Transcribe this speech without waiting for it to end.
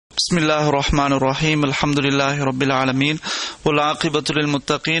பிஸ்மில்லாஹிர் ரஹ்மானிர் ரஹீம். அல்ஹம்துலில்லாஹி ரப்பில் ஆலமீன். வல் ஆகிபத்து லில்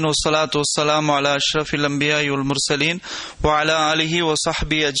முத்தகீன். வஸ்ஸலாத்து வஸ்ஸலாமு அலா அஷ்ரஃபில் அன்பியாஇ வல் முர்சலீன் வ அலா ஆலிஹி வ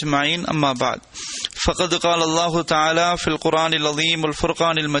ஸஹ்பிஹி அஜ்மஈன். அம்மா பஅத். ஃபகத் قال الله تعالى في القرآن العظيم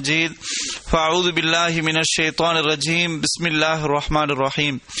والفرقان المجيد. فأعوذ بالله من الشيطان الرجيم. بسم الله الرحمن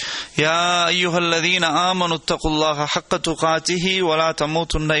الرحيم. يا أيها الذين آمنوا اتقوا الله حق تقاته ولا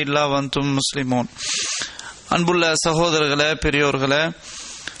تموتن إلا وأنتم مسلمون. அன்புள்ள சகோதரர்களே, பெரியோர்களே,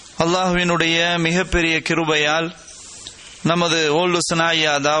 அல்லாஹ்வினுடைய மிகப்பெரிய கிருபையால் நமது ஓல்டு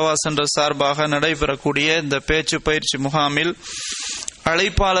சனாயா தாவா சென்டர் சார்பாக நடைபெறக்கூடிய இந்த பேச்சு பயிற்சி முகாமில்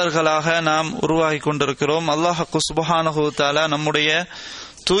அழைப்பாளர்களாக நாம் உருவாகி கொண்டிருக்கிறோம். அல்லாஹ் சுப்ஹானஹு வ தஆலா நம்முடைய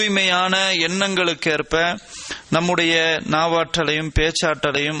தூய்மையான எண்ணங்களுக்கேற்ப நம்முடைய நாவாற்றலையும்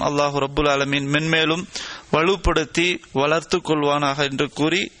பேச்சாற்றலையும் அல்லாஹ் ரப்புல் ஆலமீன் மென்மேலும் வலுப்படுத்தி வளர்த்து கொள்வானாக என்று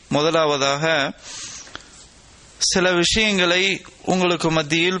கூறி, முதலாவதாக சில விஷயங்களை உங்களுக்கு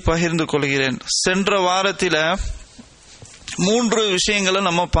மத்தியில் பகிர்ந்து கொள்கிறேன். சென்ற வாரத்தில 3 விஷயங்களை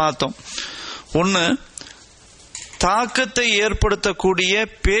நம்ம பார்த்தோம். ஒன்று, தாக்கத்தை ஏற்படுத்தக்கூடிய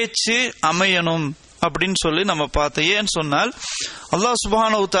பேச்சு அமையணும் அப்படின்னு சொல்லி நம்ம பார்த்தோம். ஏன்னு சொன்னால், அல்லாஹ்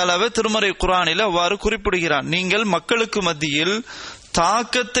சுப்ஹானஹு வ தஆலாவே திருமறை குர்ஆனில் அவ்வாறு குறிப்பிடுகிறான். நீங்கள் மக்களுக்கு மத்தியில்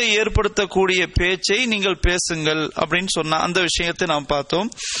தாக்கத்தை ஏற்படுத்தக்கூடிய பேச்சை நீங்கள் பேசுங்கள் அப்படின்னு சொன்ன அந்த விஷயத்தை நாம்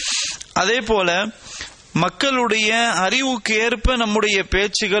பார்த்தோம். அதே போல மக்களுடைய அறிவுக்கு ஏற்ப நம்முடைய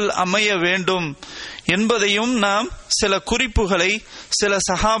பேச்சுகள் அமைய வேண்டும் என்பதையும் நாம் சில குறிப்புகளை, சில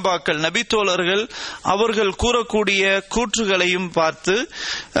சஹாபாக்கள், நபித்தோழர்கள் அவர்கள் கூறக்கூடிய கூற்றுகளையும் பார்த்து,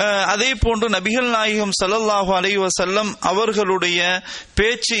 அதே போன்று நபிகள் நாயகம் ஸல்லல்லாஹு அலைஹி வஸல்லம் அவர்களுடைய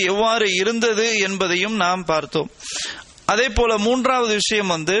பேச்சு எவ்வாறு இருந்தது என்பதையும் நாம் பார்த்தோம். அதே போல 3வது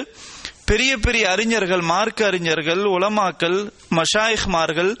விஷயம் பெரிய பெரிய அறிஞர்கள், மார்க்க அறிஞர்கள், உலமாக்கள்,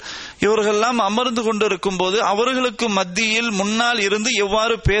 மஷாயிஹ்மார்கள் இவர்களெல்லாம் அமர்ந்து கொண்டிருக்கும் போது அவர்களுக்கு மத்தியில் முன்னால் இருந்து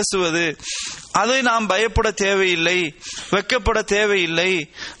எவ்வாறு பேசுவது, அதை நாம் பயப்பட தேவையில்லை, வெக்கப்பட தேவையில்லை,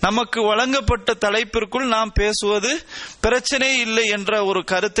 நமக்கு வழங்கப்பட்ட தலைப்பிற்குள் நாம் பேசுவது பிரச்சனை இல்லை என்ற ஒரு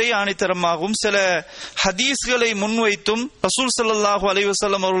கருத்தை ஆணித்தரமாகவும் சில ஹதீஸ்களை முன்வைத்தும் ரசூல் ஸல்லல்லாஹு அலைஹி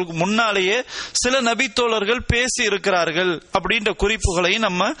வஸல்லம் அவர்களுக்கு முன்னாலேயே சில நபித்தோழர்கள் பேசி இருக்கிறார்கள் அப்படின்ற குறிப்புகளை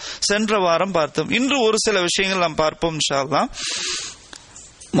நம்ம சென்ற வாரம் பார்த்தோம். இன்று ஒரு சில விஷயங்கள் நாம் பார்ப்போம் இன்ஷா அல்லாஹ்.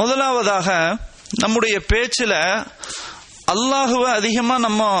 முதலாவதாக, நம்முடைய பேச்சில் அல்லாஹுவை அதிகமா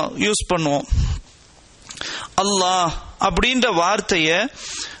நம்ம யூஸ் பண்ணுவோம். அல்லாஹ் அப்படின்ற வார்த்தையை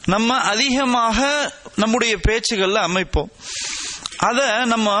நம்ம அதிகமாக நம்முடைய பேச்சுகள்ல அமைப்போம். அத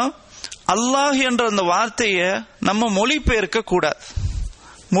நம்ம அல்லாஹ் என்ற அந்த வார்த்தையை நம்ம மொழிபெயர்க்க கூடாது,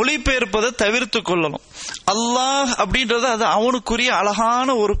 மொழிபெயர்ப்பதை தவிர்த்து கொள்ளணும். அல்லாஹ் அப்படின்றது அது அவனுக்குரிய அழகான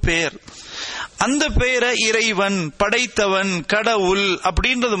ஒரு பெயர். அந்த பெயரை இறைவன், படைத்தவன், கடவுள்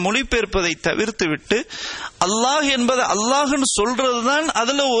அப்படின்றது மொழிபெயர்ப்பதை தவிர்த்து விட்டு அல்லாஹ் என்பது அல்லாஹ்னு சொல்றதுதான்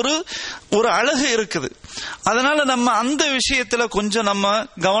அதுல ஒரு அழகு இருக்குது. அதனால நம்ம அந்த விஷயத்துல கொஞ்சம் நம்ம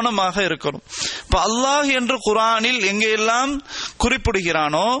கவனமாக இருக்கணும். இப்ப அல்லாஹ் என்று குர்ஆனில் எங்கெல்லாம்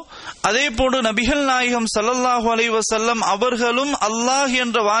குறிப்பிடுகிறானோ, அதே போன்று நபிகள் நாயகம் ஸல்லல்லாஹு அலைஹி வஸல்லம் அவர்களும் அல்லாஹ்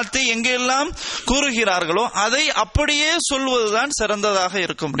என்ற வார்த்தை எங்கெல்லாம் கூறுகிறார்களோ அதை அப்படியே சொல்வதுதான் சிறந்ததாக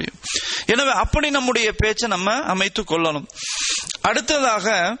இருக்க முடியும். எனவே அப்படி நம்முடைய பேச்சை நம்ம அமைத்துக் கொள்ளணும். அடுத்ததாக,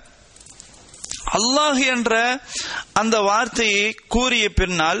 அல்லாஹ் என்ற அந்த வார்த்தையை கூறிய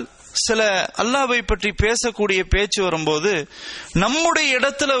பின்னால் சில அல்லாஹ்வை பற்றி பேசக்கூடிய பேச்சு வரும்போது நம்முடைய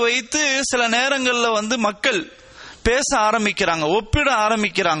இடத்துல வைத்து சில நேரங்கள்ல மக்கள் பேச ஆரம்பிக்கிறாங்க, ஒப்பிட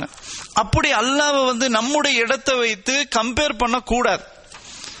ஆரம்பிக்கிறாங்க. அப்படி அல்லாஹ்வை நம்முடைய இடத்தை வைத்து கம்பேர் பண்ண கூடாது.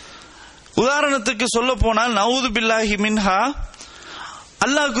 உதாரணத்துக்கு சொல்ல போனால், நவுது பில்லாஹி மின்ஹா,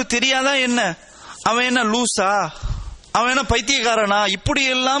 அல்லாஹ்வுக்கு தெரியாதா என்ன, அவன் என்ன லூசா, அவன் என்ன பைத்தியக்காரனா, இப்படி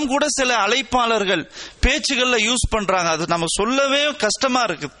எல்லாம் கூட சில அழைப்பாளர்கள் பேச்சுகள்ல யூஸ் பண்றாங்க. அது நம்ம சொல்லவே கஷ்டமா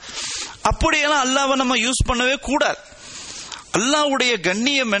இருக்குது. அப்படியெல்லாம் அல்லாஹ்வை நம்ம யூஸ் பண்ணவே கூடாது. அல்லாஹ்வுடைய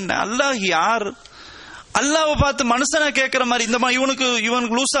கண்ணியம் என்ன, அல்லாஹ் யார், அல்லாஹ்வை பார்த்து மனுஷனா கேட்கிற மாதிரி இந்த மாதிரி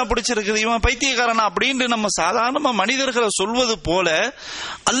இவனுக்கு லூசா பிடிச்சிருக்குது, இவன் பைத்தியக்காரனா அப்படின்னு நம்ம சாதாரணமா மனிதர்களை சொல்வது போல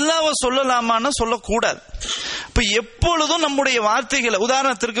அல்லாஹ்வை சொல்லலாமான்னு சொல்லக்கூடாது. இப்ப எப்பொழுதும் நம்முடைய வார்த்தைகளை,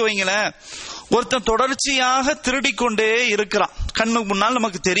 உதாரணத்திற்கு வைங்களேன், ஒருத்தன் தொடர்ச்சியாக திருடிக்கொண்டே இருக்கிறான், கண்ணுக்கு முன்னால்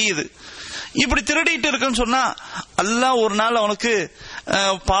நமக்கு தெரியுது. இப்படி திருடிட்டு இருக்குன்னு சொன்னா அல்லாஹ் ஒரு நாள் அவனுக்கு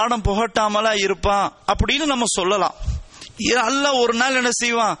பாடம் புகட்டாமலா இருப்பான் அப்படின்னு நம்ம சொல்லலாம். அல்லாஹ் ஒரு நாள் என்ன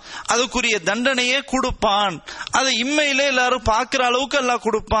செய்வான், அதுக்குரிய தண்டனையே கொடுப்பான், அதை இம்மையிலே எல்லாரும் பார்க்கிற அளவுக்கு அல்லாஹ்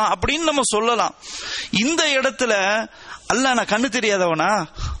கொடுப்பான் அப்படின்னு நம்ம சொல்லலாம். இந்த இடத்துல அல்லாஹ் நான் கண்ணு தெரியாதவனா,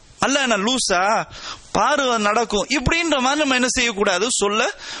 அல்லாஹ் என்ன லூசா, பாரு நடக்கும் இப்படின்ற மாதிரி நம்ம என்ன செய்யக்கூடாது, சொல்ல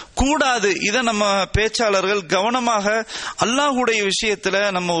கூடாது. இதை நம்ம பேச்சாளர்கள் கவனமாக அல்லாஹ்வுடைய விஷயத்துல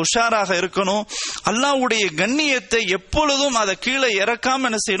நம்ம உஷாராக இருக்கணும். அல்லாஹ்வுடைய கண்ணியத்தை எப்பொழுதும் அதை கீழே இறக்காம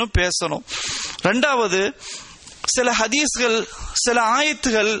என்ன செய்யணும், பேசணும். ரெண்டாவது, சில ஹதீஸ்கள், சில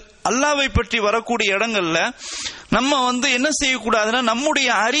ஆயத்துகள் அல்லாஹ்வை பற்றி வரக்கூடிய இடங்கள்ல நம்ம என்ன செய்யக்கூடாதுன்னா, நம்முடைய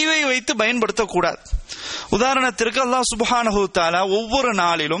அறிவை வைத்து பயன்படுத்தக்கூடாது. உதாரணத்திற்கு அல்லாஹ் சுப்ஹானஹு தஆலா ஒவ்வொரு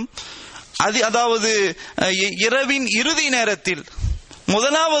நாளிலும் அதாவது இரவின் இறுதி நேரத்தில்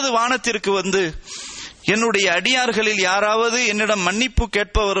முதலாவது வானத்திற்கு என்னுடைய அடியார்களில் யாராவது என்னிடம் மன்னிப்பு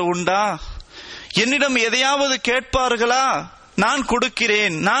கேட்பவர் உண்டா, என்னிடம் எதையாவது கேட்பார்களா, நான்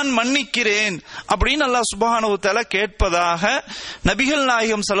கொடுக்கிறேன், நான் மன்னிக்கிறேன் அப்படின்னு அல்லாஹ் சுப்ஹானஹு தஆலா கேட்பதாக நபிகள்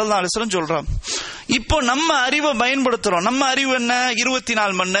நாயகம் ஸல்லல்லாஹு அலைஹி வஸல்லம் சொல்றாங்க. இப்போ நம்ம அறிவை பயன்படுத்துறோம். நம்ம அறிவு என்ன,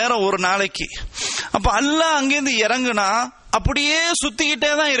 24 மணி நேரம் ஒரு நாளைக்கு. அப்ப அல்லாஹ் அங்கிருந்து இறங்குனா அப்படியே சுத்திக்கிட்டே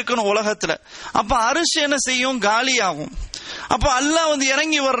தான் இருக்கணும் உலகத்துல. அப்ப அரிசி என்ன செய்யும், காலியாகும். அப்ப அல்லாஹ்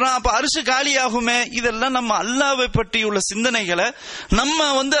இறங்கி வர்றான், அப்ப அரிசி காலியாகுமே. இதெல்லாம் நம்ம அல்லாஹ்வை பற்றியுள்ள சிந்தனைகளை நம்ம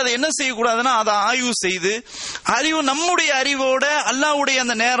அதை என்ன செய்யக்கூடாதுன்னா, அதை ஆய்வு செய்து அறிவு, நம்முடைய அறிவோட அல்லாஹ்வுடைய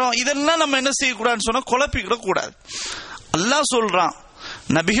அந்த நேரம், இதெல்லாம் நம்ம என்ன செய்யக்கூடாதுன்னு சொன்னா குழப்பிக்கிட கூடாது. அல்லாஹ் சொல்றான்,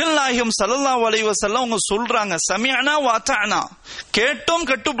 நபிகள் நாயகம் ஸல்லல்லாஹு அலைஹி வஸல்லம் அவங்க சொல்றாங்க, சமிஅனா வ அத்தஅனா, கேட்டோம்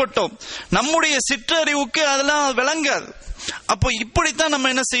கட்டுப்பட்டோம். நம்முடைய சிற்றறிவுக்கு அதெல்லாம் விளங்காது. அப்போ இப்படித்தான் நம்ம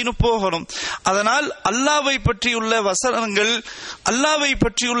என்ன செய்யணும், போகணும். அதனால் அல்லாஹ்வை பற்றியுள்ள வசனங்கள், அல்லாஹ்வை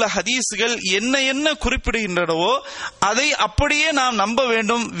பற்றியுள்ள ஹதீஸ்கள் என்ன என்ன குறிப்பிடுகின்றனவோ அதை அப்படியே நாம் நம்ப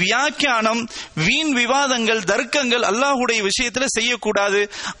வேண்டும். வியாக்கியானம், வீண் விவாதங்கள், தர்க்கங்கள் அல்லாஹ்வுடைய விஷயத்துல செய்யக்கூடாது.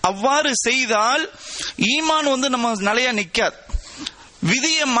 அவ்வாறு செய்தால் ஈமான் நம்ம நிலையா நிக்காது.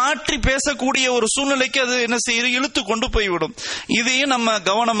 விதியை மாற்றி பேசக்கூடிய ஒரு சூழ்நிலைக்கு அது என்ன செய்யும், இழுத்து கொண்டு போய்விடும். இதையும் நம்ம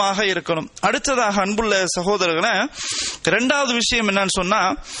கவனமாக இருக்கணும். அடுத்ததாக அன்புள்ள சகோதரர்களே, இரண்டாவது விஷயம் என்னன்னு சொன்னா,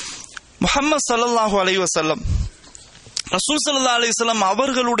 முஹம்மது ஸல்லல்லாஹு அலைஹி வஸல்லம், ரசூல் ஸல்லல்லாஹு அலைஹி வஸல்லம்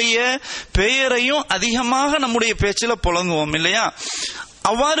அவர்களுடைய பெயரையும் அதிகமாக நம்முடைய பேச்சில புழங்குவோம் இல்லையா?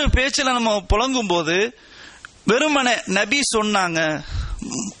 அவ்வாறு பேச்சில நம்ம புழங்கும் போது வெறுமனே நபி சொன்னாங்க,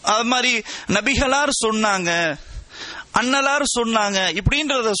 அது மாதிரி நபிகளார் சொன்னாங்க, அன்னலார் சொன்னாங்க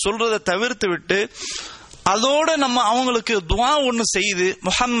இப்படின்றத சொல்றதை தவிர்த்து விட்டு அதோட நம்ம அவங்களுக்கு துஆ ஒன்று செய்து,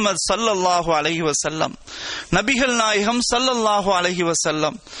 முஹம்மது ஸல்லல்லாஹு அலைஹி வஸல்லம், நபிகள் நாயகம் ஸல்லல்லாஹு அலைஹி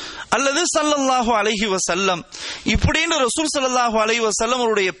வஸல்லம் அல்லது ஸல்லல்லாஹு அலைஹி வஸல்லம் இப்படின்னு ரசூல் ஸல்லல்லாஹு அலைஹி வஸல்லம்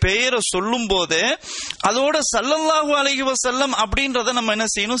அவருடைய பெயரை சொல்லும் போது அதோட ஸல்லல்லாஹு அலைஹி வஸல்லம் அப்படின்றத நம்ம என்ன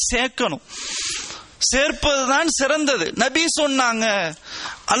செய்யணும், சேர்க்கணும். சேர்ப்பதுதான் சிறந்தது. நபி சொன்னாங்க,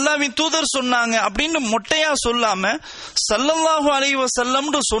 அல்லாஹ்வின் தூதர் சொன்னாங்க அப்படின்னு மொட்டையா சொல்லாம ஸல்லல்லாஹு அலைஹி வஸல்லம்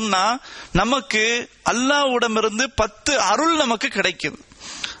சொன்னா நமக்கு அல்லாஹ்விடமிருந்து 10 அருள் நமக்கு கிடைக்குது.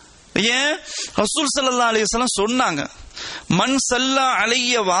 ஏன், ரசூல் ஸல்லல்லாஹு அலைஹி வஸல்லம் சொன்னாங்க, மன் ஸல்லா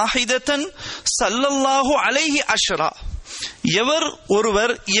அலைய வாஹிதத்தன் ஸல்லல்லாஹு அலைஹி அஷ்ரா, எவர்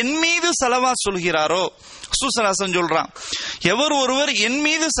ஒருவர் என் மீது ஸலவாத் சொல்கிறாரோ, ரசூலுல்லாஹி சொல்றான், எவர் ஒருவர் என்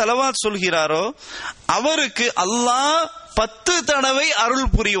மீது ஸலவாத் சொல்கிறாரோ அவருக்கு அல்லாஹ் 10 தடவை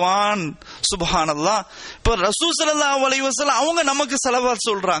அருள் புரிவான். சுப்ஹானல்லாஹ். இப்ப ரசூல் ஸல்லல்லாஹு அலைஹி வஸல்லம் அவங்க நமக்கு ஸலவாத்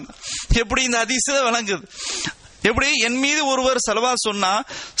சொல்றாங்க. எப்படி இந்த ஹதீஸ் விளங்குது? எப்படி, என் மீது ஒருவர் ஸலவாத் சொன்னா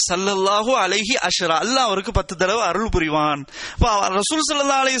ஸல்லல்லாஹு அலைஹி அஷ்ரா, அல்லாஹ் அவருக்கு 10 தடவை அருள் புரிவான். ரசூல்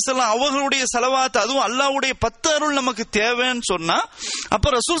ஸல்லல்லாஹு அலைஹி வஸல்லம் அவர்களுடைய ஸலவாத், அதுவும் அல்லாஹ்வுடைய 10 அருள் நமக்கு தேவைன்னு சொன்னா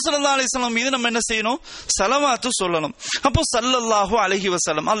அப்ப ரசூல் ஸல்லல்லாஹு அலைஹி வஸல்லம் மீது நம்ம என்ன செய்யணும், ஸலவாத் சொல்லணும். அப்போ ஸல்லல்லாஹு அலைஹி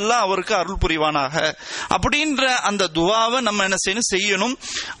வஸல்லம், அல்லாஹ் அவருக்கு அருள் புரிவானாக அப்படின்ற அந்த துஆவை நம்ம என்ன செய்யணும்.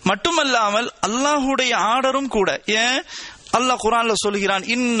 மட்டுமல்லாமல் அல்லாஹ்வுடைய ஆர்டரும் கூட. ஏன், அல்லாஹ் குர்ஆன்ல சொல்கிறான்,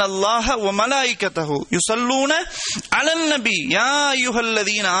 இன்னல்லாஹ வ மலாயிகத்தஹு யுஸல்லூன அலன் நபி யா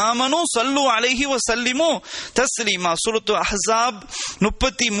அய்யுஹல்லதீன ஆமனூ ஸல்லு அலைஹி வ ஸல்லிமு தஸ்லீமா. சூரத்து அஹ்ஸாப்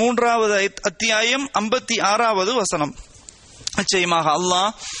 33வது அத்தியாயம் 56வது வசனம். நிச்சயமாக அல்லாஹ்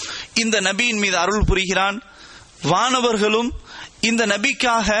இந்த நபியின் மீது அருள் புரிகிறான். வானவர்களும் இந்த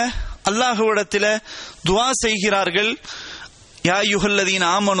நபிக்காக அல்லாஹ்விடத்தில் துஆ செய்கிறார்கள். யா அய்யுஹல்லதீன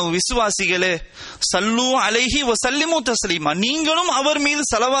ஆமனூ, விசுவாசிகளே, ஸல்லு அலைஹி வ ஸல்லிமு தஸ்லீமா, நீங்களும் அவர் மீது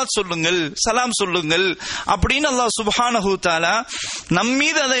ஸலவாத் சொல்லுங்கள், சலாம் சொல்லுங்கள் அப்படின்னு அல்லாஹ் சுப்ஹானஹு தஆலா நம்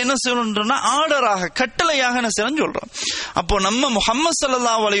மீது அதை என்ன சொல்லணும்னா ஆர்டராக, கட்டளையாக என்ன செய்யணும்னு சொல்றோம். அப்போ நம்ம முஹம்மது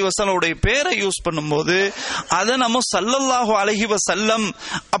ஸல்லல்லாஹு அலைஹி வஸல்லம் உடைய பேரை யூஸ் பண்ணும்போது அதை நம்ம ஸல்லல்லாஹு அலைஹி வஸல்லம்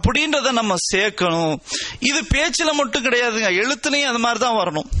அப்படின்றத நம்ம சேர்க்கணும். இது பேச்சில மட்டும் கிடையாதுங்க, எழுத்துலையும் அது மாதிரி தான்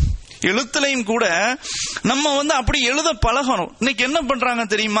வரணும். எழுத்துலையும் கூட நம்ம அப்படி எழுத பழகணும். இன்னைக்கு என்ன பண்றாங்க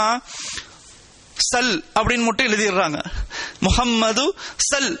தெரியுமா, சல் அப்படின்னு மட்டும் எழுதிடுறாங்க. முஹம்மது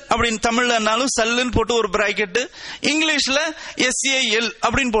சல் அப்படின்னு தமிழ்லனாலும் சல்லுன்னு போட்டு ஒரு பிராக்கெட், இங்கிலீஷ்ல SAL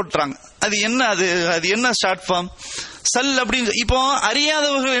அப்படின்னு போட்டுறாங்க. அது என்ன ஷார்ட் ஃபார்ம் சல் அப்படின்னு. இப்போ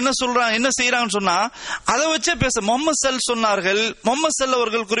அறியாதவர்கள் என்ன சொல்றாங்க, என்ன செய்யறாங்கன்னு சொன்னா அதை வச்சே பேச முகமது சல் சொன்னார்கள், முகமது சல்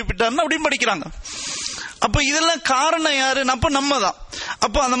அவர்கள் குறிப்பிட்டாருன்னு அப்படின்னு படிக்கிறாங்க. அப்ப இதெல்லாம் காரணம் யாரு? அப்ப நம்ம தான்.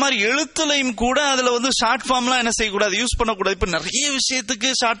 அப்போ அந்த மாதிரி எழுத்துலையும் கூட அதுல ஷார்ட் ஃபார்ம்லாம் என்ன செய்யக்கூடாது, யூஸ் பண்ணக்கூடாது. இப்ப நிறைய விஷயத்துக்கு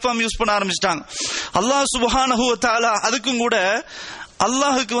ஷார்ட் ஃபார்ம் யூஸ் பண்ண ஆரம்பிச்சிட்டாங்க. அல்லாஹ் சுப்ஹானஹு வ தஆலா அதுக்கும் கூட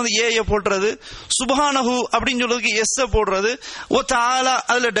அல்லாஹுக்கு ஏ போடுறது, சுப்ஹானஹு அப்படின்னு சொல்றதுக்கு எஸ் போடுறது, ஓ தஆலா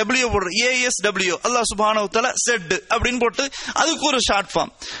அதுல W போடுறது, ASW அல்லாஹ் சுப்ஹானஹு வ தஆலா செட் அப்படின்னு போட்டு அதுக்கு ஒரு ஷார்ட்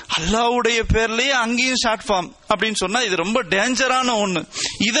ஃபார்ம். அல்லாஹ்வுடைய பேர்லயே அங்கேயும் ஷார்ட் ஃபார்ம் அப்படின்னு சொன்னா இது ரொம்ப டேஞ்சரான ஒண்ணு.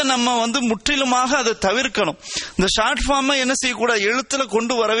 இதை நம்ம முற்றிலுமாக அதை தவிர்க்கணும். இந்த ஷார்ட் ஃபார்ம் என்ன செய்யக்கூடாது, எழுத்துல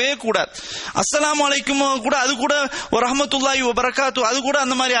கொண்டு வரவே கூடாது. அஸ்ஸலாமு அலைக்கும் கூட அது கூட ஒரு ரஹ்மத்துல்லாஹி வ பரக்காத்து அது கூட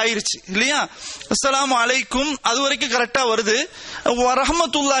அந்த மாதிரி ஆயிருச்சு இல்லையா? அஸ்ஸலாமு அலைக்கும் அது வரைக்கும் கரெக்டா வருது,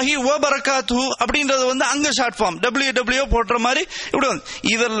 ரஹ்மத்துல்லாஹி வ பரக்காத்து அப்படின்றது அங்க ஷார்ட் ஃபார்ம் WW போடுற மாதிரி இப்படி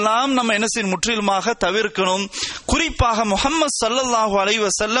இதெல்லாம் நம்ம என்ன செய்யணும், முற்றிலுமாக தவிர்க்கணும். குறிப்பாக முஹம்மது ஸல்லல்லாஹு அலைஹி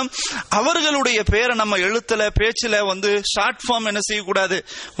வஸல்லம் அவர்களுடைய பேரை நம்ம எழுத்துல பேச்சுல ஷார்ட் ஃபார்ம் என்ன செய்யக்கூடாது,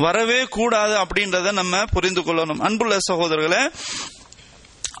 வரவே கூடாது அப்படின்றத நம்ம புரிந்து கொள்ளணும். அன்புள்ள சகோதரர்களே,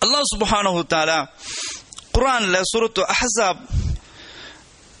 அல்லாஹ் சுப்ஹானஹு தஆலா குர்ஆன்ல சூரத்து அஹ்ஸாப்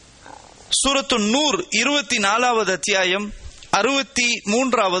சூரத்து நூர் 24வது அத்தியாயம்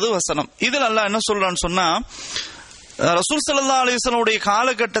 63வது வசனம். இதில் அல்லாஹ் என்ன சொல்றான்னு சொன்னா, ரசூல் ஸல்லல்லாஹு அலைஹி வஸல்லம் உடைய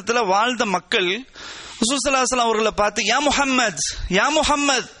காலகட்டத்தில் வாழ்ந்த மக்கள் ரசூல் ஸல்லல்லாஹு அலைஹி வஸல்லம் அவர்களை பார்த்து யா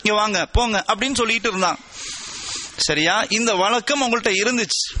முஹம்மத் இங்க வாங்க போங்க அப்படின்னு சொல்லிட்டு இருந்தாங்க. சரியா? இந்த வழக்கம் உங்கள்கிட்ட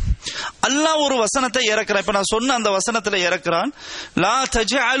இருந்துச்சு. அல்லாஹ் ஒரு வசனத்தை இறக்குறான். இப்ப நான் சொன்ன அந்த வசனத்துல இறக்குறான், லா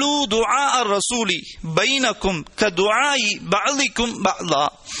தஜஅலு துஆ ar-ரசூலி பைனக்கும் கதுஆஇ பஅதிக்கும் பஅதா.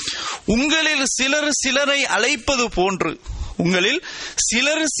 உங்களில் சிலர் சிலரை அழைப்பது போன்று, உங்களில்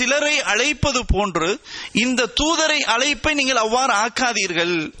சிலர் சிலரை அழைப்பது போன்று இந்த தூதரை அழைப்பை நீங்கள் அவ்வாறு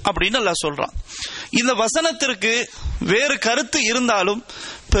ஆக்காதீர்கள் அப்படின்னு அல்லாஹ் சொல்றான். இந்த வசனத்திற்கு வேறு கருத்து இருந்தாலும்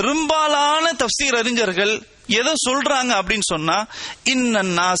பெரும்பாலான தஃப்சீர் அறிஞர்கள் எதை சொல்றாங்க அப்படின்னு சொன்னா,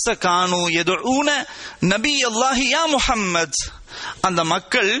 இன்னன் நாஸ கானூ யதுஊன நபியல்லாஹி யா முஹம்மத், அந்த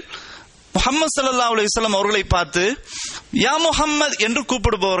மக்கள் முஹம்மது ஸல்லல்லாஹு அலைஹி வஸல்லம் அவர்களை பார்த்து யா முஹம்மத் என்று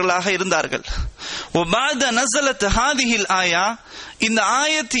கூப்பிடுபவர்களாக இருந்தார்கள். வபஅத நஸலத் ஹாதிஹில் ஆயா, இந்த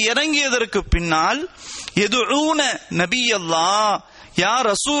ஆயத்து இறங்கியதற்கு பின்னால் யதுஊன நபியல்லாஹ் யா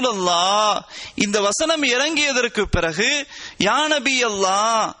ரசூலல்லாஹ், இந்த வசனம் இறங்கியதற்கு பிறகு யா நபி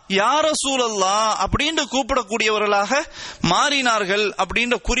அல்லாஹ் யா ரசூலல்லாஹ் அப்படின்னு கூப்பிடக்கூடியவர்களாக மாறினார்கள்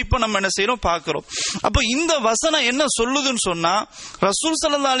அப்படின்ற குறிப்பை நம்ம என்ன செய்யறோம் பார்க்கிறோம். அப்ப இந்த வசனம் என்ன சொல்லுதுன்னு சொன்னா, ரசூல்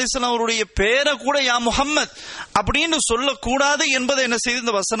ஸல்லல்லாஹு அலைஹி வஸல்லம் அவருடைய பேரை கூட யா முஹம்மத் அப்படின்னு சொல்லக்கூடாது என்பதை என்ன செய்து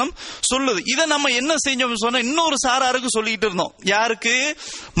இந்த வசனம் சொல்லுது. இதை நம்ம என்ன செஞ்சோம்னு சொன்னா, இன்னொரு சாராருக்கு சொல்லிட்டு இருந்தோம். யாருக்கு?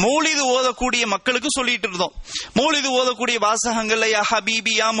 மௌலிது ஓதக்கூடிய மக்களுக்கு சொல்லிட்டு இருந்தோம். மௌலிது ஓதக்கூடிய வாசகங்கள்ல யா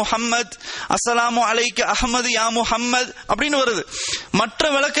ஹபீபி யா முஹம்மத், அஸ்ஸலாமு அலைக்க அஹ்மது யா முஹம்மத் அப்படின்னு வருது.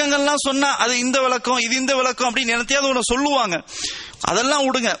 மற்ற விளக்கங்கள்லாம் சொன்னா அது இந்த விளக்கம் இது இந்த விளக்கம் அப்படின்னு நினைத்தையாவது ஒன்று சொல்லுவாங்க. அதெல்லாம்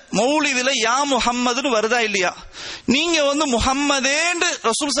விடுங்க. மௌலிதுல யா முஹம்மதுன்னு வருதா இல்லையா? நீங்க முஹம்மதேன்னு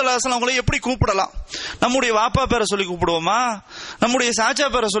ரசூல் ஸல்லல்லாஹு அலைஹி வஸல்லம் அவங்களை எப்படி கூப்பிடலாம்? நம்முடைய வாப்பா பேரை சொல்லி கூப்பிடுவோமா? நம்முடைய சாச்சா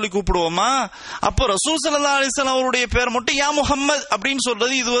பேரை சொல்லி கூப்பிடுவோமா? அப்போ ரசூல் ஸல்லல்லாஹு அலைஹி வஸல்லம் அவருடைய பேர் மட்டும் யா முஹம்மத் அப்படின்னு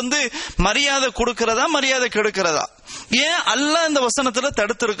சொல்றது இது மரியாதை கொடுக்கிறதா மரியாதை கெடுக்கிறதா? ஏன் அல்லாஹ் இந்த வசனத்துல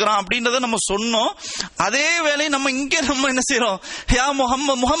தடுத்திருக்கிறான் அப்படின்றத நம்ம சொன்னோம். அதே வேளை நம்ம இங்க என்ன செய்யறோம், யா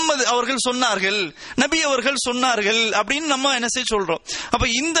முஹம்மது அவர்கள் சொன்னார்கள், நபி அவர்கள் சொன்னார்கள் அப்படின்னு நம்ம என்ன செய்ய சொல்றோம். அப்ப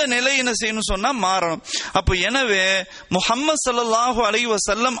இந்த நிலை என்ன செய்யணும் சொன்னா மாறணும். அப்ப எனவே முஹம்மது ஸல்லல்லாஹு அலைஹி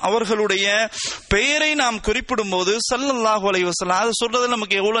வஸல்லம் அவர்களுடைய பெயரை நாம் குறிப்பிடும் போது ஸல்லல்லாஹு அலைஹி வஸல்லம் அது சொல்றது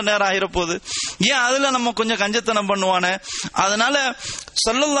நமக்கு எவ்வளவு நேரம் ஆயிர போகுது? ஏன் அதுல நம்ம கொஞ்சம் கஞ்சத்தனம் பண்ணுவானே. அதனால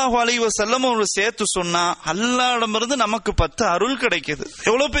ஸல்லல்லாஹு அலைஹி வஸல்லம் ஒரு சேர்த்து சொன்னா அல்லாஹ்விடமிருந்து நமக்கு 10 அருள் கிடைக்குது.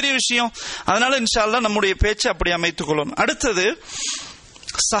 எவ்வளவு பெரிய விஷயம். அதனால இன்ஷா அல்லாஹ் நம்முடைய பேச்சை அப்படி அமைத்துக் கொள்ளணும். அடுத்தது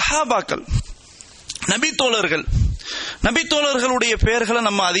சஹாபாக்கள், நபித்தோழர்கள். நபித்தோழர்களுடைய பெயர்களை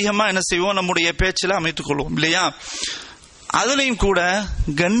நம்ம அதிகமா என்ன செய்வோம், நம்முடைய பேச்சில் அமைத்துக் கொள்வோம் இல்லையா? அதுலயும் கூட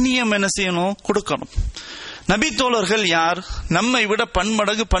கண்ணியம் என்ன செய்யணும், கொடுக்கணும். நபித்தோழர்கள் யார்? நம்மை விட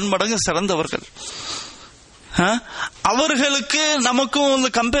பன்மடங்கு சிறந்தவர்கள். அவர்களுக்கு நமக்கும்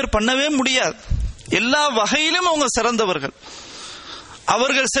கம்பேர் பண்ணவே முடியாது. எல்லா வகையிலும் அவங்க சிறந்தவர்கள்.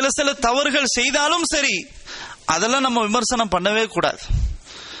 அவர்கள் சில தவறுகள் செய்தாலும் சரி, அதெல்லாம் நம்ம விமர்சனம் பண்ணவே கூடாது.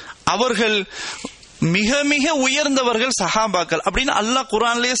 அவர்கள் மிக மிக உயர்ந்தவர்கள் சஹாபாக்கள் அப்படின்னு அல்லாஹ்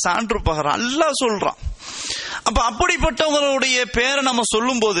குர்ஆன்லயே சான்று பகறான். அல்லாஹ் சொல்றான். அப்ப அப்படிப்பட்டவங்களுடைய பேரை நம்ம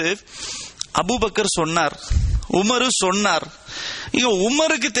சொல்லும் போது அபூபக்கர் சொன்னார், உமர் சொன்னார். இங்க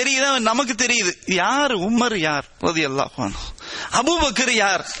உமருக்கு தெரியுதா, நமக்கு தெரியுது யார் உமர் யார் ரலியல்லாஹு அன்ஹு, அபூபக்கர்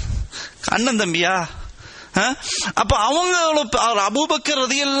யார், அண்ணன் தம்பியா? அப்ப அவங்க அபூபக்கர்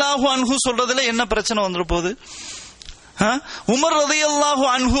ரலியல்லாஹு அன்ஹு சொல்றதுல என்ன பிரச்சனை வந்துட போகுது? உமர் ரலியல்லாஹு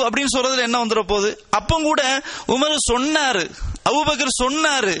அன்ஹு அப்படின்னு சொல்றதுல என்ன வந்துட போகுது? அப்ப கூட உமர் சொன்னாரு, அபூபக்கர்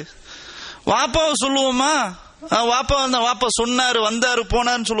சொன்னாரு, வாப்பாவை சொல்லுவோமா? வாப்பா சொன்னாரு, வந்தாரு,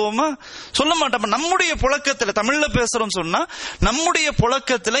 போனாருன்னு சொல்லுவோமா? சொல்ல மாட்டோம். நம்முடைய புழக்கத்துல, தமிழ்ல பேசுறோம் சொன்னா நம்முடைய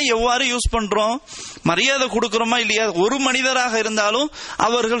புழக்கத்துல எவ்வாறு யூஸ் பண்றோம்? மரியாதை கொடுக்கிறோமா இல்லையா? ஒரு மனிதராக இருந்தாலும்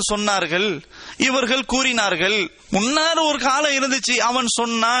அவர்கள் சொன்னார்கள், இவர்கள் கூறினார்கள். முன்னாடி ஒரு காலம் இருந்துச்சு, அவன்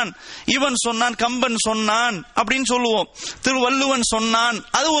சொன்னான், இவன் சொன்னான், கம்பன் சொன்னான் அப்படின்னு சொல்லுவோம், திருவள்ளுவன் சொன்னான்.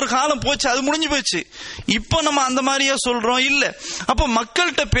 அது ஒரு காலம் போச்சு, அது முடிஞ்சு போச்சு. இப்ப நம்ம அந்த மாதிரியா சொல்றோம்? இல்ல. அப்ப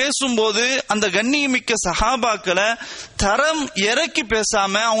மக்கள்கிட்ட பேசும்போது அந்த கண்ணியமிக்க சஹாபாக்களை தரம் இறக்கி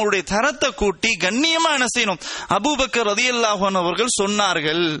பேசாம அவங்களுடைய தரத்தை கூட்டி கண்ணியமா என்ன செய்யணும்? அபூபக்கர் ரலியல்லாஹு அன்ஹு அவர்கள்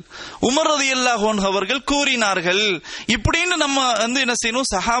சொன்னார்கள், உமர் ரலியல்லாஹு அன்ஹு அவர்கள் கூறினார்கள், இப்படின்னு நம்ம என்ன செய்யணும்?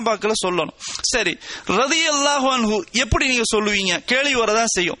 சஹாபாக்களை சொல்லணும். சரி, ரலியல்லாஹு அன்ஹு எப்படி நீங்க சொல்லுவீங்க? கேள்வி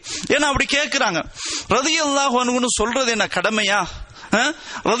வரதான் செய்யும். ஏன்னா அப்படி கேட்கிறாங்க. ரலியல்லாஹு அன்ஹுன்னு சொல்றது என்ன கடமையா?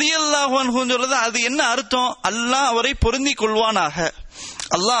 ரலியல்லாஹு அன்ஹுன்னு சொல்றது அது என்ன அர்த்தம்? அல்லாஹ் அவரை பொருந்தி கொள்வானாக,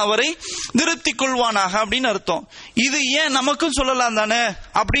 அல்லாஹ் அவரை நிறுத்திக் கொள்வானாக அப்படின்னு அர்த்தம். இது ஏன் நமக்கும் சொல்லலாம் தானே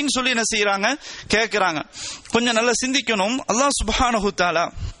அப்படின்னு சொல்லி என்ன செய்யறாங்க? கேட்கிறாங்க. கொஞ்சம் நல்லா சிந்திக்கணும். அல்லாஹ் சுப்ஹானஹு தஆலா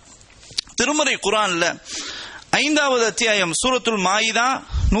திருமறை குர்ஆன்ல 5வது அத்தியாயம் சூரத்துல் மாயிதா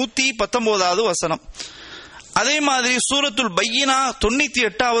 119வது வசனம், அதே மாதிரி சூரத்துல் பையினா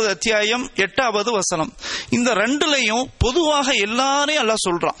 98வது அத்தியாயம் 8வது வசனம், இந்த ரெண்டுலையும் பொதுவாக எல்லாரையும் அல்லாஹ்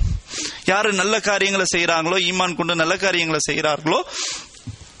சொல்றான். யாரு நல்ல காரியங்களை செய்யறாங்களோ, ஈமான் கொண்டு நல்ல காரியங்களை செய்யறார்களோ,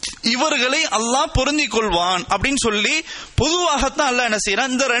 இவர்களை அல்லாஹ் பொருந்திக் கொள்வான் அப்படின்னு சொல்லி பொதுவாகத்தான் அல்லாஹ் என்ன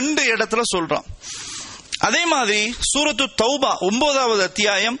செய்யறான்? இந்த 2 இடத்துல சொல்றான். அதே மாதிரி சூரத்து தௌபா 9வது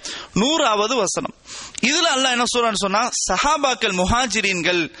அத்தியாயம் 100வது வசனம், இதுல அல்லாஹ் என்ன சொல்றான்னு சொன்னா, சஹாபாக்கள்,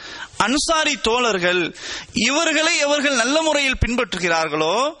 முஹாஜிரீன்கள், அன்சாரி தோழர்கள், இவர்களை அவர்கள் நல்ல முறையில்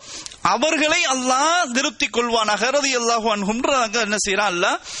பின்பற்றுகிறார்களோ அவர்களை அல்லாஹ் திருப்திக் கொள்வானாக. ரலியல்லாஹு அன்ஹும் என்ன செய்யறான்?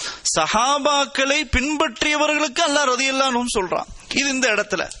 அல்லாஹ் சஹாபாக்களை பின்பற்றியவர்களுக்கு அல்லாஹ் ரலியல்லாஹு அன்ஹும் சொல்றான். இது இந்த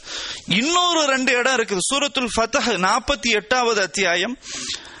இடத்துல. இன்னொரு 2 இடம் இருக்குது. சூரத்துல் ஃபத்ஹ் 48வது அத்தியாயம்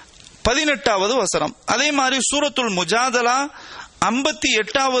 18வது வசனம், அதே மாதிரி சூரத்துல் முஜாதலா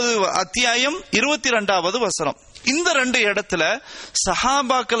 58வது அத்தியாயம் 22வது வசனம். இந்த 2 இடத்துல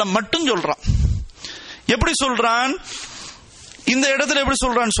சஹாபாக்களை மட்டும் சொல்றான். எப்படி சொல்றான்? இந்த இடத்துல எப்படி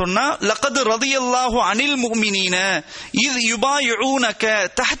சொல்றான்னு சொன்னா, லகத் ரலியல்லாஹு அனில் முஃமினீன இஸ் யுபாயிஊனக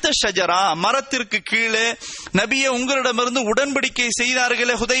தஹ்த ஷஜரா, மரத்திற்கு கீழே நபியே உங்களிடமிருந்து உடன்படிக்கை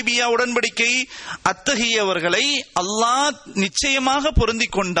செய்தார்களே, ஹுதைபியா உடன்படிக்கை, அத்தகையவர்களை அல்லாஹ் நிச்சயமாக பொருந்தி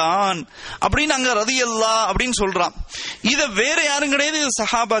கொண்டான் அப்படின்னு அங்க ரலியல்லாஹ் அப்படின்னு சொல்றான். இத வேற யாரும் கிடையாது, இது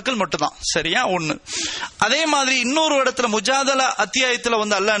சஹாபாக்கள் மட்டும்தான். சரியா? ஒண்ணு. அதே மாதிரி இன்னொரு இடத்துல முஜாதலா அத்தியாயத்துல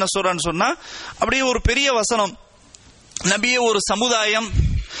அல்லாஹ் என்ன சொல்றான்னு சொன்னா, அப்படியே ஒரு பெரிய வசனம், நபியே ஒரு சமுதாயம்,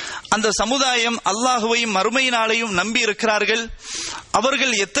 அந்த சமுதாயம் அல்லாஹுவையும் மறுமை நாளையும் நம்பி இருக்கிறார்கள்.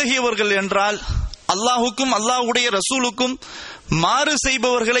 அவர்கள் எத்தகையவர்கள் என்றால், அல்லாஹுக்கும் அல்லாஹுடைய ரசூலுக்கும் மாறு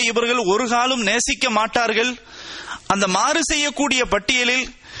செய்பவர்களை இவர்கள் ஒரு காலம் நேசிக்க மாட்டார்கள். அந்த மாறு செய்யக்கூடிய பட்டியலில்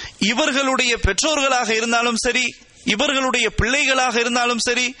இவர்களுடைய பெற்றோர்களாக இருந்தாலும் சரி, இவர்களுடைய பிள்ளைகளாக இருந்தாலும்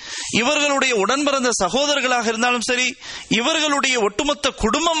சரி, இவர்களுடைய உடன்பிறந்த சகோதரர்களாக இருந்தாலும் சரி, இவர்களுடைய ஒட்டுமொத்த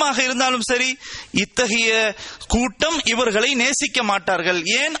குடும்பமாக இருந்தாலும் சரி, இத்தகைய கூட்டம் இவர்களை நேசிக்க மாட்டார்கள்.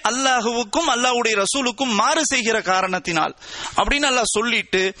 ஏன்? அல்லாஹுவுக்கும் அல்லாஹ்வுடைய ரசூலுக்கும் மாறு செய்கிற காரணத்தினால் அப்படின்னு அல்லாஹ்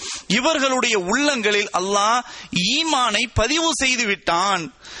சொல்லிட்டு, இவர்களுடைய உள்ளங்களில் அல்லாஹ் ஈமானை பதிவு செய்து விட்டான்.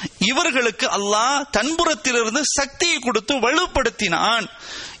 இவர்களுக்கு அல்லாஹ் தன்புறத்திலிருந்து சக்தியை கொடுத்து வலுப்படுத்தினான்.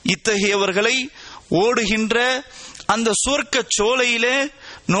 இத்தகையவர்களை ஓடுகின்ற அந்த சொர்க்க சோலையிலே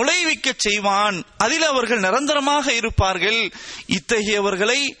நுழைவிக்க செய்வான். அதில் அவர்கள் நிரந்தரமாக இருப்பார்கள்.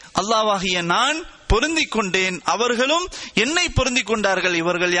 இத்தகையவர்களை அல்லாஹ்வாகிய நான் பொருந்திக் கொண்டேன், அவர்களும் என்னை பொருந்திக் கொண்டார்கள்.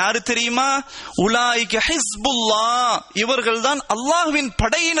 இவர்கள் யாரு தெரியுமா? உலாயிக ஹிஸ்புல்லாஹ், இவர்கள் தான் அல்லாஹ்வின்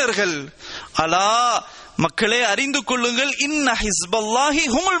படையினர்கள். அலா, மக்களே அறிந்து கொள்ளுங்கள், இன்ன ஹிஸ்பல்லாஹி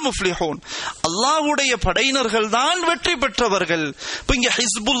ஹுமுல் முஃப்லிஹூன், அல்லாஹ்வுடைய படையினர்கள் தான் வெற்றி பெற்றவர்கள். இப்ப இங்க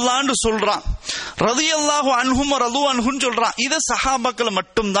ஹிஸ்புல்லாஹ்னு சொல்றான், ரலியல்லாஹு அன்ஹும் ரது அன்ஹுன்னு சொல்றான். இத சஹாபாக்களை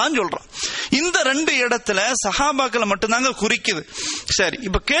மட்டும் தான் சொல்றான். இந்த 2 இடத்துல சஹாபாக்களை மட்டும் தாங்க குறிக்குது. சரி,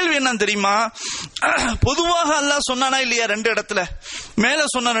 இப்ப கேள்வி என்னன்னு தெரியுமா? பொதுவாக அல்லாஹ் சொன்னானா இல்லையா 2 இடத்துல? மேல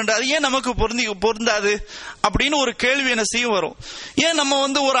சொன்ன 2, அது ஏன் நமக்கு பொருந்தாது அப்படின்னு ஒரு கேள்வி என்ன செய்யும் வரும். ஏன்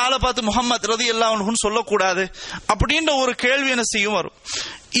நம்ம ஒரு ஆளை பார்த்து முஹம்மத் ரலியல்லாஹு அன்ஹுன்னு சொல்லக்கூடாது அப்படின்ற ஒரு கேள்வி என்ன செய்யும் வரும்.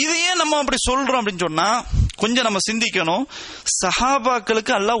 இது ஏன் நம்ம அப்படி சொல்றோம் அப்படின்னு சொன்னா, கொஞ்சம் நம்ம சிந்திக்கணும்.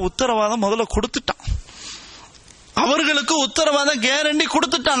 சஹாபாக்களுக்கு அல்லாஹ் உத்தரவாதம் முதல்ல கொடுத்துட்டான். அவர்களுக்கு உத்தரவாதம் கேரண்டி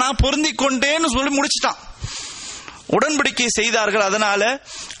கொடுத்துட்டான், நான் பொருந்தி கொண்டேன்னு சொல்லி முடிச்சுட்டான். உடன்படிக்கை செய்தார்கள், அதனால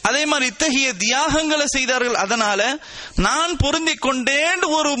அதே மாதிரி இத்தகைய தியாகங்களை செய்தார்கள், அதனால நான் பொருந்தி கொண்டேன்னு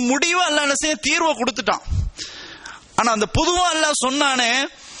ஒரு முடிவு அல்லாஹ் தீர்வை கொடுத்துட்டான். ஆனா அந்த பொதுவா அல்லாஹ் சொன்னானே,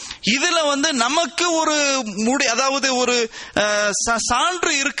 இதுல நமக்கு ஒரு அதாவது ஒரு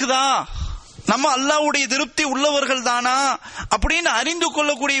சான்று இருக்குதா, நம்ம அல்லாஹ்வுடைய திருப்தி உள்ளவர்கள் தானா அப்படின்னு அறிந்து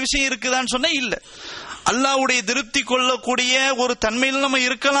கொள்ளக்கூடிய விஷயம் இருக்குதான்னு சொன்னா இல்ல. அல்லாஹ்வுடைய திருப்தி கொள்ளக்கூடிய ஒரு தன்மையில நம்ம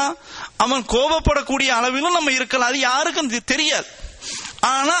இருக்கலாம், அவன் கோபப்படக்கூடிய அளவிலும் நம்ம இருக்கலாம், அது யாருக்கும் தெரியாது.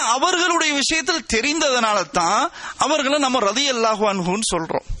 ஆனா அவர்களுடைய விஷயத்தில் தெரிந்ததனால தான் அவர்களை நம்ம ரலியல்லாஹு அன்ஹுன்னு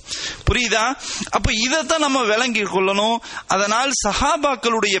சொல்றோம். புரியுதா? அப்ப இதைத்தான் நம்ம விளங்கி கொள்ளணும். அதனால்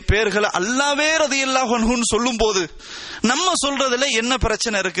சஹாபாக்களுடைய பெயர்களை அல்லாஹ்வே ரலியல்லாஹு அன்ஹுன்னு சொல்லும் போது நம்ம சொல்றதுல என்ன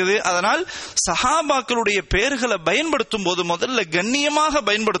பிரச்சனை இருக்குது? அதனால் சஹாபாக்களுடைய பெயர்களை பயன்படுத்தும் போது முதல்ல கண்ணியமாக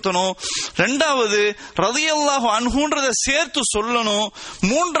பயன்படுத்தணும், இரண்டாவது ரலியல்லாஹு அன்ஹுன்றதை சேர்த்து சொல்லணும்,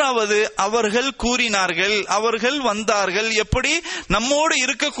 மூன்றாவது அவர்கள் கூறினார்கள், அவர்கள் வந்தார்கள், எப்படி நம்மோடு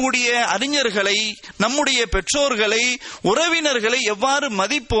இருக்கக்கூடிய அறிஞர்களை, நம்முடைய பெற்றோர்களை, உறவினர்களை எவ்வாறு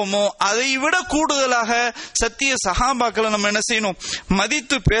மதிப்போமோ அதை விட கூடுதலாக சத்திய சஹாபாக்களை நம்ம என்ன செய்யணும்,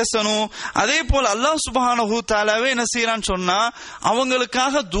 மதித்து பேசணும். அதே போல அல்லாஹ் சுப்ஹானஹு தஆலாவே என்ன செய்யறான்னு சொன்னா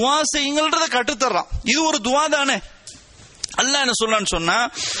அவங்களுக்காக துஆ செய்யுங்கள்ன்றத கற்றுத்தர்றான். இது ஒரு துஆ தானே. அல்லாஹ் என்ன சொல்றான்னு சொன்னா,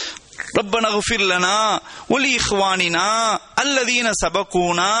 ரப்பனா இக்ஃபிர் லனா வலி இக்வானினா அல்லதீன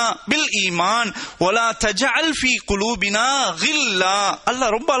சபகூனா பில் ஈமான் வலா தஜஅல் ஃபீ குலூபினா கில்லா.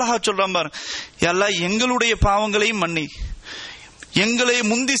 அல்லாஹ் ரொம்ப அழகா சொல்றான் பாருங்க, யா அல்லாஹ் எங்களுடைய பாவங்களையும் மன்னி, எங்களை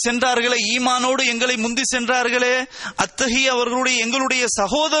முந்தி சென்றார்களே, ஈமானோடு எங்களை முந்தி சென்றார்களே, அத்தகைய அவர்களுடைய எங்களுடைய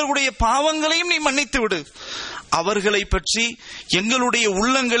சகோதரர்களுடைய பாவங்களையும் நீ மன்னித்து விடு, அவர்களை பற்றி எங்களுடைய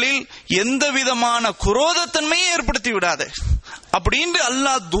உள்ளங்களில் எந்த விதமான குரோதத்தன்மையை ஏற்படுத்தி விடாதே அப்படின்னு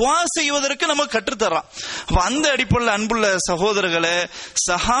அல்லாஹ் துஆ செய்வதற்கு நம்ம கற்றுத்தரான். அந்த அடிப்படையில் அன்புள்ள சகோதரர்களே,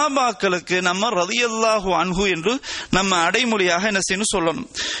 சஹாபாக்களுக்கு நம்ம ரலியல்லாஹு அன்ஹு என்று நம்ம அடைமொழியாக என்ன செய்யணும் சொல்லணும்.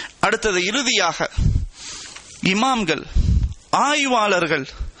 அடுத்தது இறுதியாக இமாம்கள், ஆய்வாளர்கள்,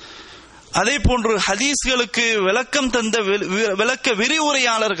 அதே போன்று ஹதீஸ்களுக்கு விளக்கம் தந்த விளக்க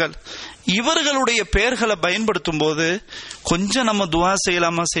விரிவுரையாளர்கள், இவர்களுடைய பெயர்களை பயன்படுத்தும் போது கொஞ்சம் நம்ம துஆ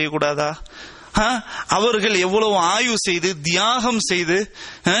செய்யலாமா, செய்யக்கூடாதா? அவர்கள் எவ்வளவு ஆய்வு செய்து தியாகம் செய்து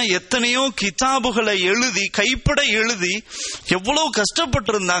எத்தனையோ கிதாபுகளை எழுதி கைப்பட எழுதி எவ்வளவு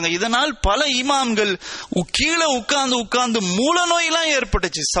கஷ்டப்பட்டு இருந்தாங்க. இதனால் பல இமாம்கள் கீழே உட்கார்ந்து மூல நோயெல்லாம்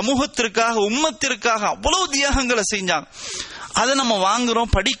ஏற்பட்டுச்சு. சமூகத்திற்காக, உம்மத்திற்காக அவ்வளவு தியாகங்களை செஞ்சாங்க. அதை நம்ம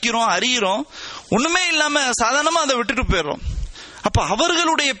வாங்குறோம், படிக்கிறோம், அறிகிறோம், ஒண்ணுமே இல்லாம சாதாரணமா அதை விட்டுட்டு போயிடுறோம். அப்ப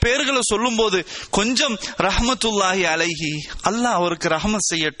அவர்களுடைய பெயர்களை சொல்லும் போது கொஞ்சம் ரஹ்மத்துல்லாஹி அலைஹி, அல்லாஹ் அவருக்கு ரஹ்மத்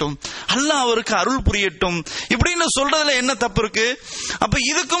செய்யட்டும், அல்லாஹ் அவருக்கு அருள் புரியட்டும் இப்படின்னு சொல்றதுல என்ன தப்பு இருக்கு? அப்ப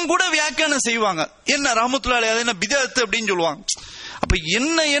இதுக்கும் கூட வியாக்கியானம் செய்வாங்க. என்ன ரஹ்மத்துல்லாஹி அலைஹி, அது என்ன பிதஅத் அப்படின்னு சொல்லுவாங்க. அப்ப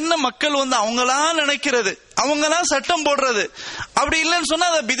என்ன மக்கள் அவங்களா நினைக்கிறது, அவங்களா சட்டம் போடுறது, அப்படி இல்லைன்னு சொன்னா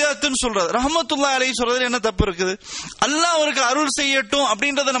அதை பிதஅத்துன்னு சொல்றது. ரஹ்மத்துல்லாஹி அலைஹி சொல்றதுல என்ன தப்பு இருக்குது? அல்லாஹ் அவருக்கு அருள் செய்யட்டும்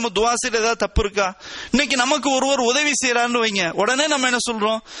அப்படின்றத நம்ம துஆ செய்யறது ஏதாவது தப்பு இருக்கா? இன்னைக்கு நமக்கு ஒருவர் உதவி செய்யறான்னு வைங்க, உடனே நம்ம என்ன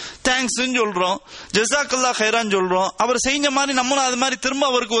சொல்றோம்? தேங்க்ஸ் சொல்றோம், ஜஸாக்கல்லாஹ் கைரான்னு சொல்றோம். அவர் செஞ்ச மாதிரி நம்மளும் அது மாதிரி திரும்ப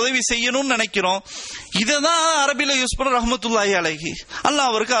அவருக்கு உதவி செய்யணும்னு நினைக்கிறோம். இததான் அரபில யூஸ் பண்ற ரஹ்மத்துல்லாஹி அலைஹி, அல்லாஹ்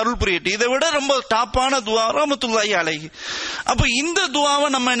அவருக்கு அருள் புரியட்டும். இதை விட ரொம்ப டாப்பான துஆ ரஹ்மத்துல்லாஹி அலைஹி. அப்ப இந்த துஆவை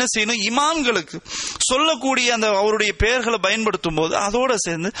நம்ம என்ன செய்யணும்? இமாம்களுக்கு சொல்லக்கூடிய அந்த அவருடைய பெயர்களை பயன்படுத்தும் போது அதோட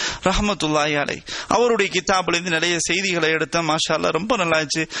சேர்ந்து ரஹ்மத்துல்லாஹி அலைஹி, அவருடைய கிதாபுல இருந்து நிறைய செய்திகளை எடுத்த மாஷா அல்லாஹ் ரொம்ப நல்லா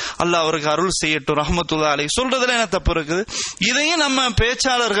இருந்துச்சு, அல்லாஹ் அவருக்கு அருள் செய்யட்டும் ரஹ்மத்துல்லாஹி அலைஹி சொல்றதுல என்ன தப்பு இருக்குது? இதையும் நம்ம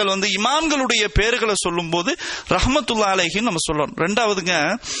பேச்சாளர்கள் இமாம்களுடைய பெயர்களை சொல்லும் போது ரஹ்மத்துல்லாஹி அலைஹின்னு நம்ம சொல்லணும். ரெண்டாவதுங்க,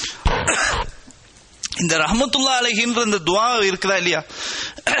 இந்த ரஹ்மத்துல்லாஹி அலைஹின்ற இந்த துஆ இருக்குதா இல்லையா,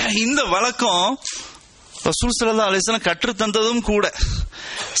 இந்த வழக்கம் ரசூல் ஸல்லல்லாஹு அலைஹி வஸல்லம் கற்று தந்ததும் கூட.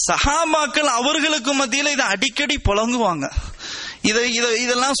 சஹாபாக்கள் அவர்களுக்கு மத்தியில இதை அடிக்கடி புலங்குவாங்க.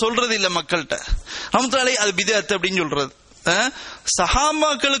 இதெல்லாம் சொல்றது இல்ல மக்கள்கிட்ட. ரஹ்மத்துல்லாஹி அலைஹி அது பிதஅத் அப்படின்னு சொல்றது.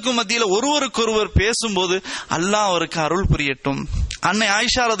 சஹாபாக்களுக்கு மத்தியில ஒருவருக்கொருவர் பேசும்போது அல்லாஹ் அவருக்கு அருள் புரியட்டும். அன்னை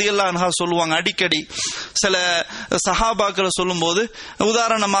ஆயிஷா ரலியல்லாஹு அன்ஹா சொல்லுவாங்க அடிக்கடி, சில சஹாபாக்களை சொல்லும் போது,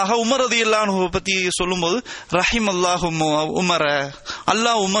 உதாரணமாக உமர் ரலியல்லாஹு அன்ஹு பத்தி சொல்லும் போது, ரஹிமல்லாஹு உமர,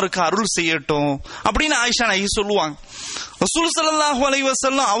 அல்லாஹ் உமருக்கு அருள் செய்யட்டும் அப்படின்னு ஆயிஷா நாயகி சொல்லுவாங்க. ரசூல் ஸல்லல்லாஹு அலைஹி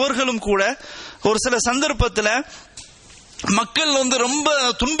வஸல்லம் அவர்களும் கூட ஒரு சில சந்தர்ப்பத்துல மக்கள் ரொம்ப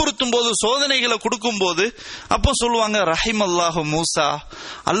துன்புறுத்தும் போது, சோதனைகளை கொடுக்கும் போது அப்போ சொல்லுவாங்க ரஹிமல்லாஹு மூசா,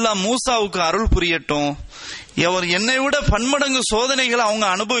 அல்லாஹ் மூசாவுக்கு அருள் புரியட்டும். என்னை விட பன்மடங்கு சோதனைகளை அவங்க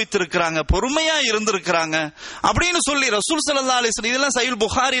அனுபவித்திருக்கிறாங்க, பொறுமையா இருந்திருக்கிறாங்க அப்படின்னு சொல்லி ரசூல் ஸல்லல்லாஹு அலைஹி வஸல்லம், இதெல்லாம் சஹீஹ்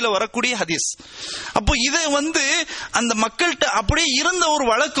புகாரில வரக்கூடிய ஹதீஸ். அப்போ இதை அந்த மக்கள்கிட்ட அப்படியே இருந்த ஒரு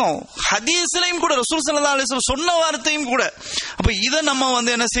வழக்கம், ஹதீஸ்லயும் கூட ரசூல் ஸல்லல்லாஹு அலைஹி வஸல்லம் சொன்ன வார்த்தையும் கூட. அப்ப இதை நம்ம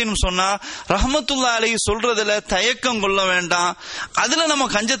என்ன செய்யணும் சொன்னா, ரஹ்மத்துல்லாஹி அலைஹி சொல்றதுல தயக்கம் கொள்ள வேண்டாம், அதுல நம்ம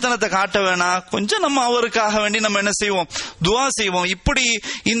கஞ்சத்தனத்தை காட்ட வேணாம், கொஞ்சம் நம்ம அவருக்காக வேண்டி நம்ம என்ன செய்வோம், துஆ செய்வோம். இப்படி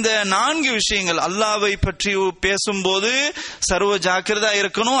இந்த 4 விஷயங்கள், அல்லாஹ்வை பற்றி பேசும்போது சர்வ ஜாக்கிரதா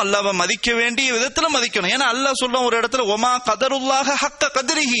இருக்கணும், அல்லாஹ்வை மதிக்க வேண்டிய விதத்துல மதிக்கணும். ஏன்னா அல்லாஹ் சொல்ற ஒரு இடத்துல ஒமா கதருல்லாஹ ஹக்க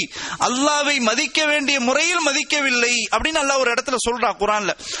கத்ரிஹி, அல்லாஹ்வை மதிக்க வேண்டிய முறையில் மதிக்கவில்லை அப்படின்னு அல்லாஹ் ஒரு இடத்துல சொல்றான்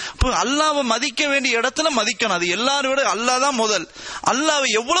குர்ஆன்ல. அல்லாஹ்வை மதிக்க வேண்டிய இடத்துல மதிக்கணும். அது எல்லாரும் விட அல்லாஹ் தான் முதல். அல்லாஹ்வை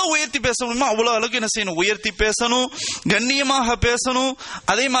எவ்வளவு உயர்த்தி பேச முடியுமோ அவ்வளவு அளவுக்கு என்ன செய்யணும், உயர்த்தி பேசணும், கண்ணியமாக பேசணும்.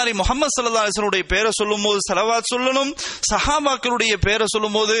 அதே மாதிரி முஹம்மது ஸல்லல்லாஹு அலைஹி வஸல்லம் பேரை சொல்லும் போது ஸலவாத் சொல்லணும், சஹாபாக்களுடைய பேரை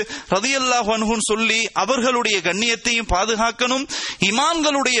சொல்லும் போது ரலியல்லாஹு அன்ஹுன்னு சொல்லி அவர்களுடைய கண்ணியத்தையும் பாதுகாக்கணும்.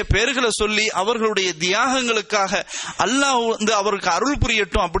 இமாம்களுடைய பெயர்களை சொல்லி அவர்களுடைய தியாகங்களுக்காக அல்லாஹ் அவருக்கு அருள்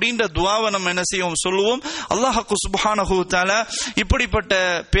புரியட்டும் அப்படின்ற துஆவை நம்ம என்ன செய்வோம், சொல்லுவோம். அல்லாஹ் சுப்ஹானஹு வ தஆலா இப்படிப்பட்ட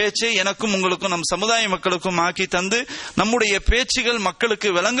பேச்சை எனக்கும் உங்களுக்கும் நம் சமுதாய மக்களுக்கும் ஆக்கி தந்து நம்முடைய பேச்சுகள் மக்களுக்கு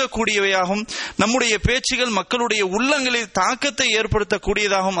விளங்கக்கூடியவையாகும், நம்முடைய பேச்சுகள் மக்களுடைய உள்ளங்களில் தாக்கத்தை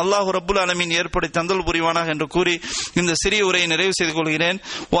ஏற்படுத்தக்கூடியதாகவும் அல்லாஹ் ரப்புல் ஆலமீன் ஏற்படுத்தி தந்தல் புரிவானாக என்று கூறி இந்த சிறிய உரையை நிறைவு செய்து கொள்கிறேன்.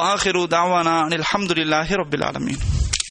 வ ஆகிரு தாவானா அனில் ஹம்துலில்லாஹி ரப்பில் ஆலமீன்.